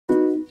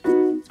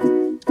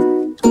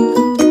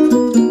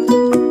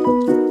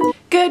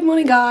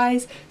Morning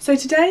guys, so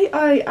today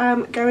I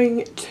am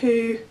going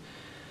to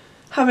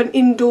have an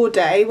indoor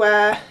day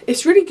where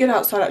it's really good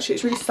outside actually,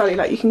 it's really sunny,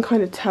 like you can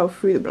kind of tell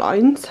through the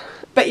blinds.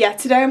 But yeah,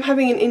 today I'm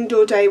having an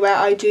indoor day where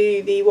I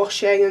do the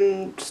washing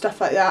and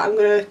stuff like that. I'm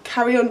going to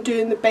carry on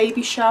doing the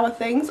baby shower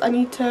things. I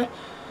need to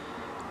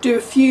do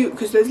a few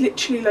because there's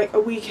literally like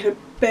a week and a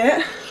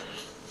bit,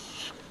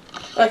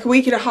 like a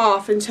week and a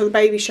half until the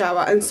baby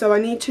shower, and so I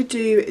need to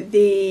do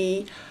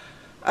the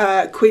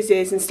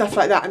quizzes and stuff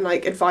like that and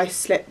like advice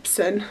slips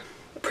and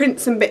print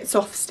some bits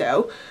off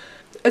still.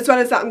 As well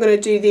as that, I'm going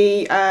to do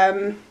the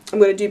I'm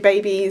going to do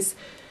baby's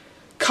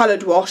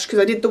coloured wash because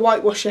I did the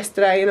white wash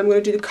yesterday, and I'm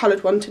going to do the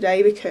coloured one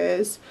today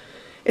because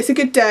it's a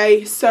good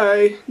day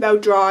so they'll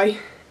dry.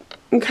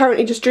 I'm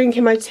currently just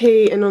drinking my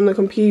tea and on the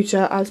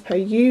computer as per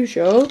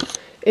usual.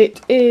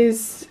 It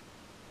is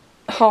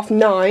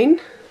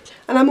 9:30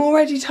 and I'm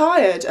already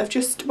tired of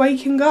just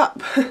waking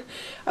up.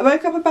 I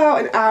woke up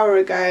about an hour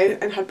ago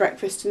and had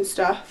breakfast and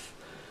stuff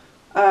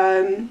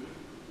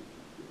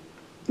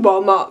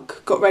while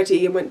Mark got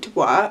ready and went to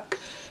work.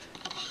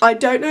 I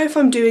don't know if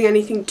I'm doing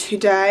anything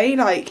today,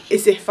 like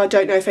as if I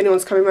don't know if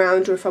anyone's coming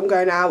around or if I'm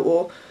going out,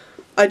 or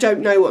I don't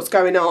know what's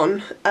going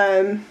on.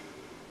 But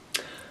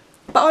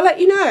I'll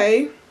let you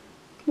know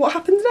what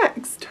happens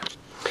next.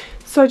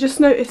 So I just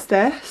noticed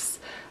this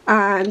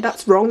and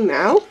that's wrong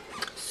now,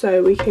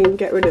 so we can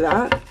get rid of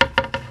that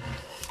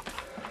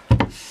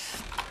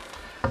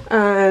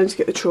and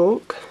get the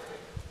chalk.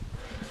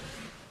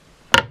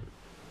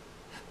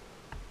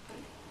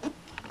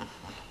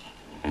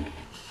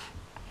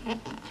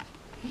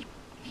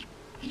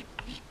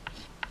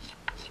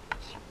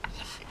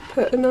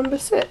 Put a number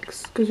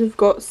 6 because we've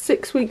got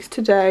 6 weeks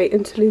today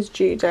until his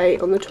due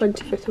date on the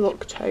 25th of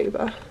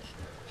October.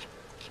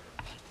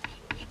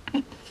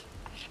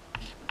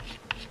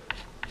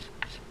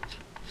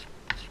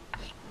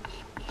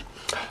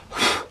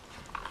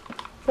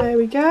 There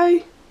we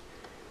go.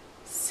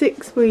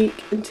 6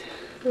 weeks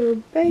until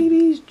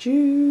baby's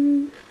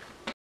due.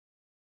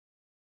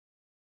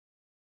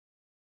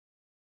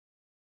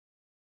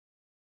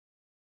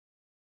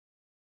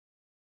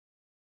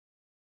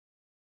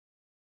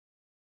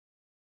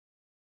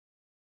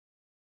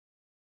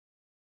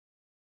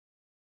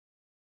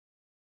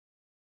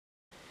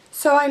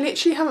 So I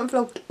literally haven't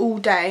vlogged all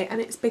day,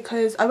 and it's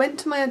because I went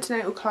to my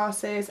antenatal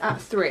classes at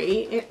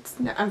 3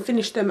 and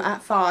finished them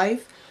at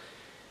 5.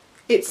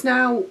 It's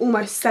now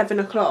almost 7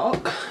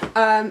 o'clock,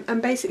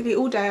 and basically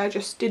all day I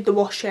just did the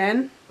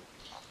washing,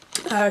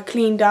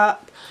 cleaned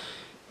up,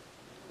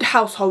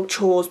 household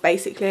chores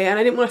basically, and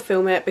I didn't want to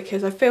film it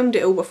because I filmed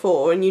it all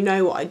before and you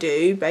know what I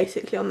do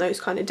basically on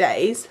those kind of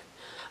days.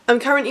 I'm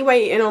currently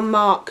waiting on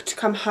Mark to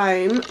come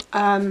home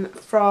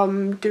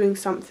from doing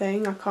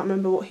something. I can't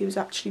remember what he was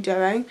actually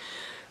doing,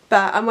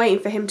 but I'm waiting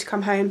for him to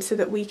come home so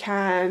that we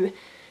can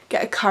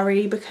get a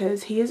curry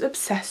because he is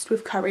obsessed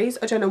with curries.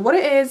 I don't know what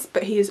it is,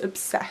 but he is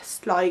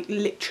obsessed, like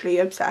literally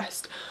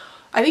obsessed.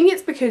 I think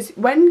it's because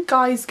when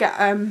girls get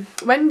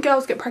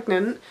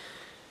pregnant,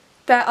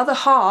 their other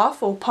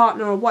half or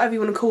partner or whatever you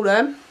want to call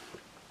them,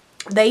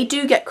 they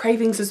do get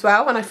cravings as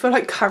well, and I feel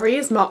like curry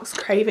is Mark's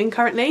craving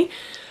currently.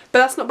 But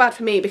that's not bad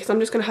for me because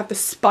I'm just going to have the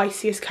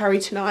spiciest curry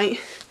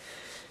tonight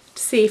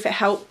to see if it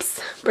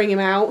helps bring him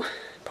out.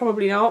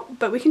 Probably not,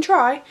 but we can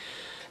try.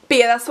 But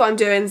yeah, that's what I'm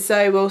doing,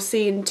 so we'll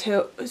see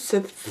until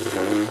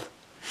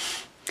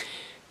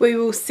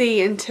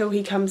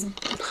he comes.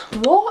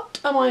 What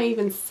am I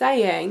even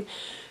saying?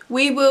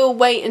 We will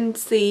wait and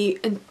see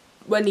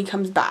when he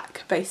comes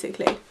back,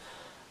 basically.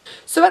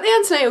 So at the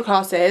antenatal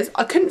classes,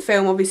 I couldn't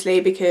film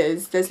obviously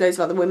because there's loads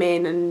of other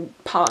women and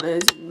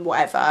partners and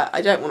whatever.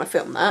 I don't want to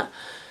film that.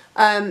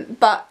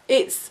 But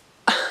it's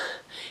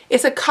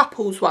a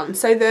couples one,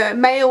 so the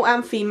male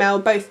and female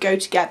both go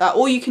together,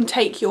 or you can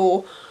take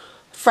your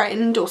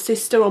friend or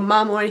sister or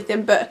mum or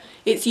anything, but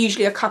it's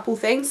usually a couple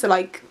thing, so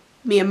like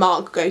me and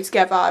Mark go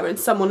together and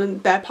someone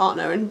and their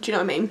partner, and do you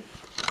know what I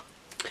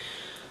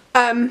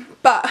mean?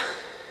 But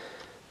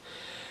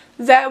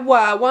there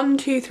were 1,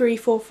 2, 3,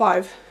 4,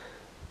 5.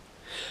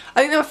 I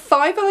think there were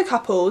 5 other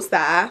couples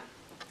there,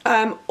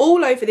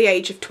 all over the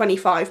age of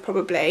 25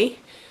 probably,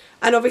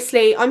 and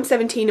obviously I'm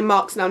 17 and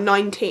Mark's now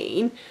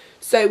 19,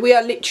 so we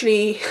are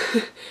literally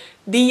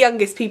the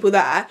youngest people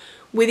there.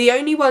 We're the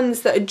only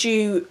ones that are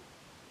due,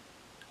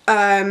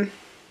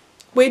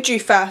 we're due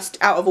first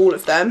out of all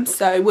of them,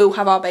 so we'll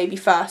have our baby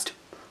first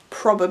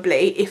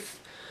probably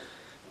if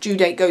due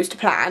date goes to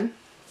plan.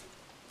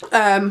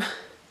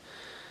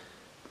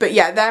 But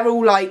yeah, they're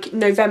all like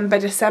November,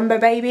 December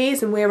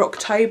babies and we're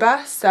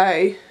October,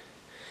 so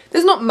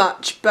there's not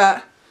much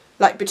but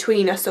like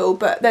between us all,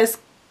 but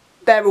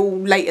they're all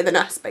later than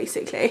us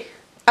basically.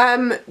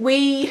 I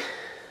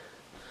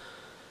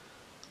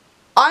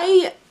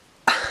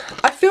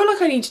feel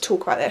like I need to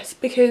talk about this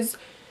because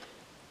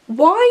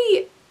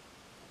why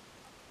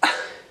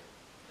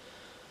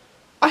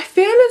I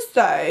feel as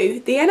though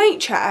the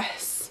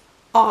NHS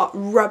are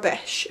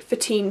rubbish for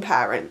teen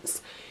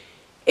parents.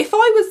 If I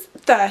was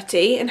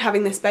 30 and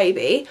having this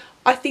baby,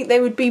 I think they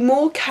would be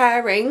more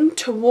caring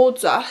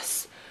towards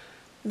us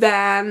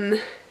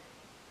than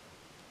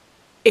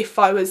if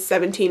I was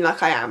 17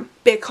 like I am,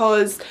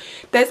 because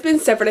there's been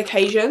several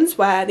occasions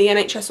where the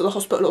NHS or the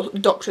hospital or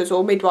doctors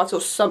or midwives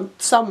or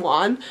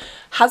someone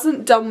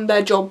hasn't done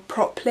their job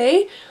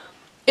properly,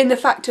 in the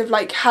fact of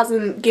like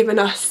hasn't given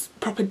us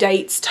proper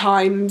dates,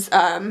 times,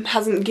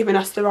 hasn't given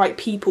us the right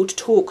people to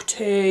talk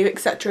to,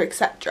 etc,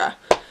 etc.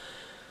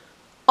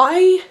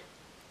 I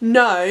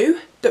know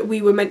that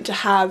we were meant to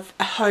have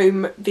a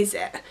home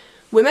visit.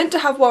 We're meant to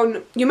have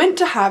one. You're meant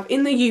to have,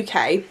 in the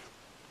UK,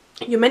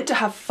 you're meant to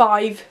have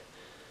 5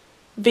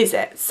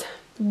 visits.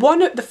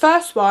 The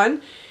first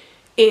one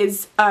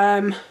is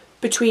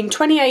between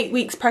 28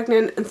 weeks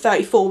pregnant and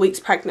 34 weeks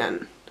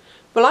pregnant.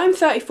 Well, I'm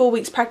 34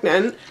 weeks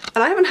pregnant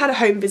and I haven't had a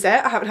home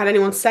visit. I haven't had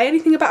anyone say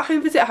anything about a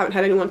home visit. I haven't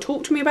had anyone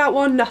talk to me about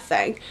one,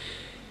 nothing.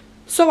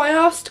 So I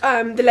asked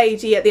the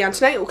lady at the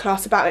antenatal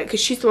class about it, because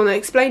she's the one that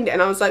explained it,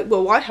 and I was like,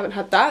 well, I haven't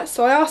had that.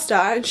 So I asked her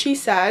and she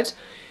said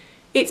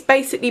it's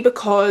basically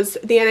because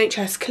the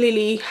NHS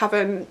clearly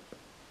haven't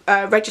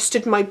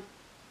registered my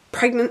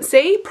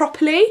pregnancy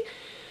properly.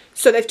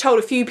 So they've told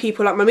a few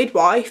people, like my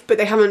midwife, but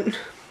they haven't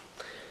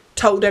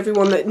told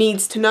everyone that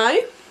needs to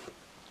know,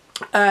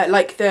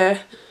 like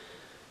the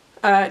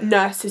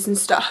nurses and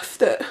stuff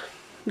that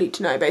need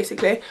to know,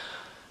 basically.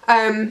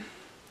 But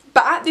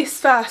at the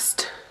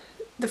first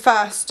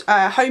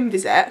home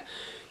visit,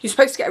 you're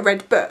supposed to get a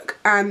red book,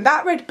 and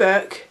that red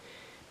book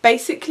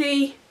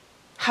basically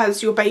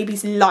has your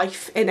baby's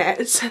life in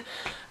it,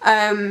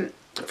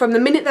 from the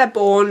minute they're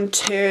born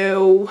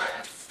till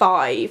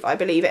 5, I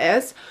believe it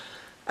is.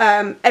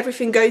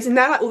 Everything goes in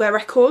there, like all their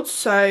records,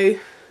 so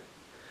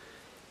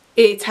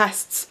ear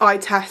tests, eye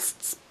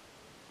tests,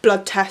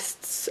 blood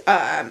tests,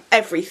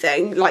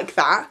 everything like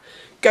that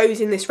goes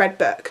in this red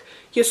book.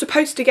 You're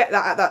supposed to get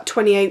that at that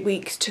 28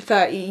 weeks to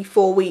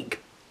 34 week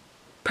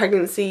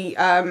pregnancy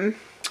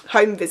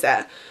home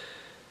visit,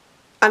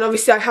 and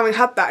obviously I haven't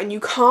had that, and you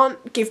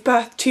can't give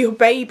birth to your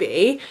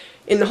baby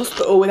in the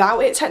hospital without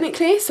it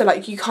technically, so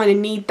like you kind of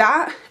need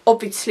that.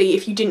 Obviously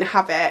if you didn't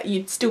have it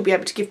you'd still be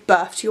able to give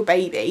birth to your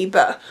baby,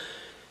 but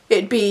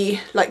it'd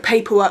be like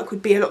paperwork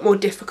would be a lot more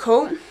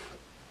difficult.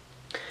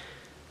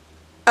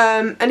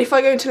 And if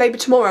I go into labour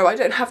tomorrow, I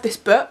don't have this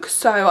book,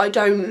 so I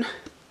don't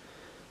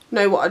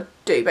know what I'd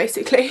do,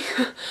 basically.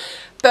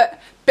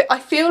 but I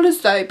feel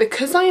as though,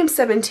 because I am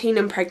 17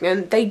 and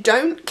pregnant, they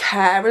don't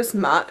care as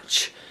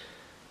much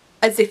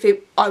as if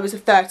I was a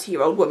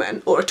 30-year-old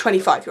woman or a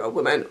 25-year-old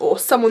woman or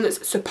someone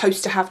that's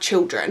supposed to have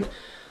children.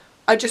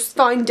 I just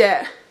find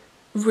it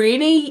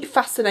really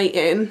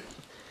fascinating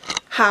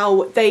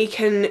how they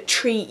can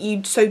treat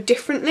you so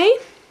differently.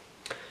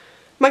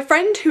 My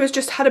friend who has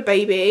just had a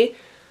baby,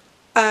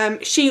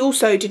 she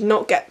also did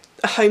not get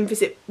a home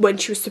visit when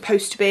she was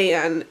supposed to be,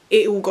 and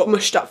it all got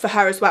mushed up for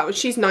her as well, and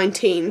she's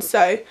 19,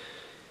 so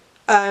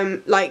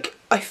like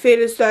I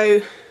feel as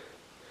though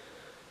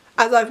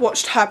as I've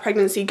watched her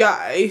pregnancy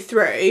go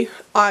through,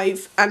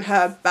 and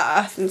her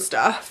birth and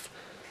stuff,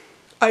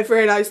 I've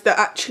realised that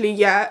actually,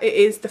 yeah, it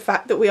is the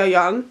fact that we are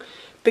young,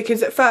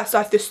 because at first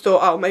I just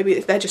thought, oh, maybe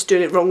they're just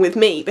doing it wrong with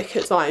me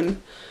because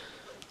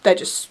they're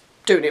just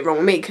doing it wrong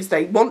with me because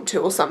they want to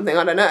or something,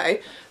 I don't know.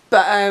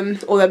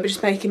 But or they're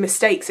just making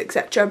mistakes,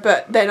 etc.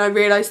 But then I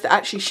realised that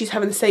actually she's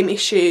having the same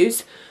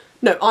issues.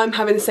 No, I'm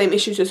having the same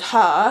issues as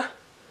her.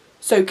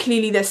 So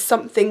clearly there's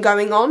something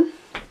going on.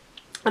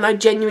 And I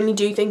genuinely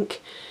do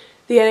think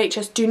the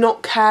NHS do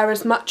not care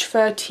as much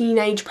for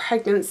teenage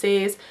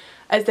pregnancies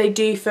as they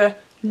do for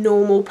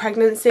normal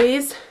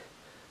pregnancies.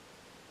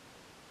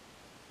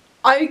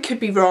 I could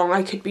be wrong,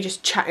 I could be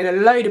just chatting a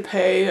load of poo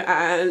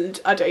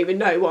and I don't even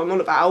know what I'm on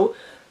about.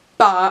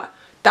 But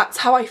that's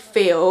how I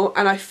feel,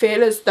 and I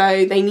feel as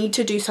though they need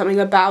to do something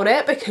about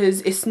it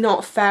because it's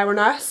not fair on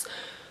us.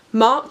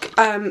 Mark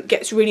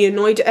gets really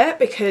annoyed at it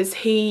because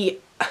he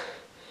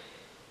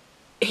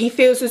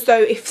feels as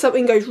though if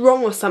something goes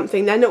wrong or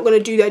something, they're not going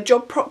to do their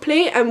job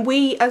properly, and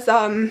we as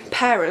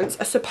parents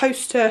are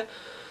supposed to,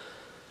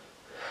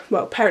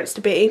 well,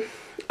 parents-to-be,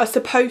 are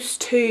supposed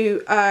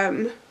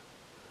to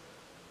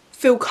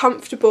feel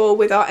comfortable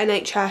with our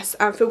NHS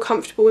and feel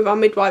comfortable with our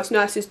midwives,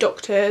 nurses,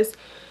 doctors,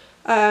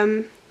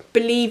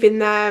 believe in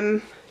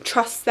them,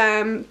 trust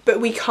them, but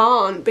we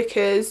can't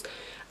because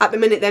at the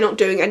minute they're not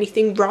doing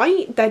anything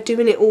right, they're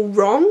doing it all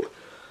wrong.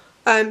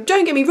 Don't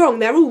get me wrong,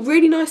 they're all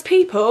really nice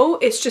people,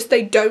 it's just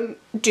they don't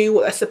do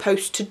what they're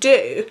supposed to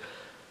do.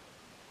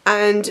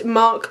 And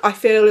Mark, I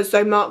feel as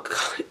though Mark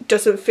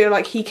doesn't feel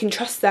like he can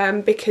trust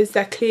them because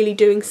they're clearly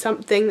doing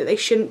something that they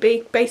shouldn't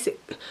be. I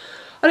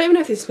don't even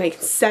know if this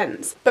makes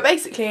sense. But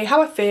basically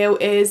how I feel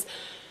is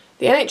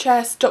the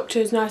NHS,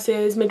 doctors,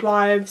 nurses,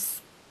 midwives,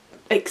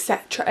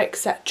 etc,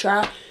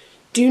 etc,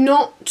 do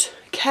not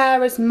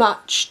care as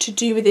much to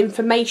do with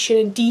information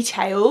and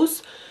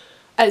details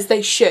as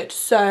they should.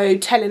 So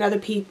telling other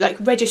people, like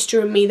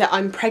registering me that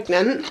I'm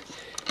pregnant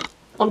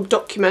on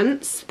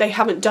documents, they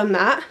haven't done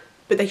that,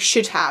 but they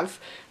should have.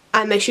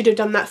 And they should have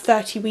done that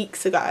 30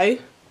 weeks ago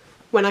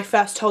when I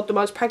first told them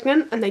I was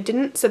pregnant, and they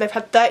didn't. So they've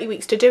had 30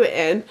 weeks to do it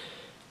in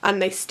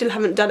and they still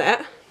haven't done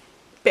it.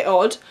 Bit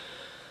odd.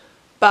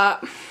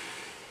 But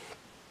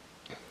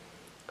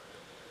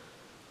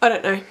I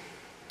don't know,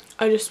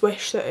 I just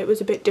wish that it was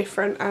a bit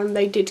different and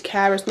they did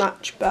care as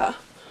much, but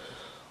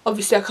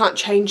obviously I can't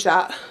change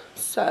that,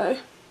 so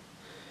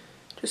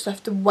just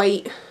have to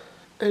wait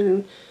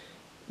and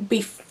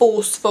be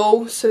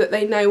forceful so that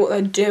they know what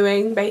they're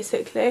doing,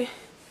 basically.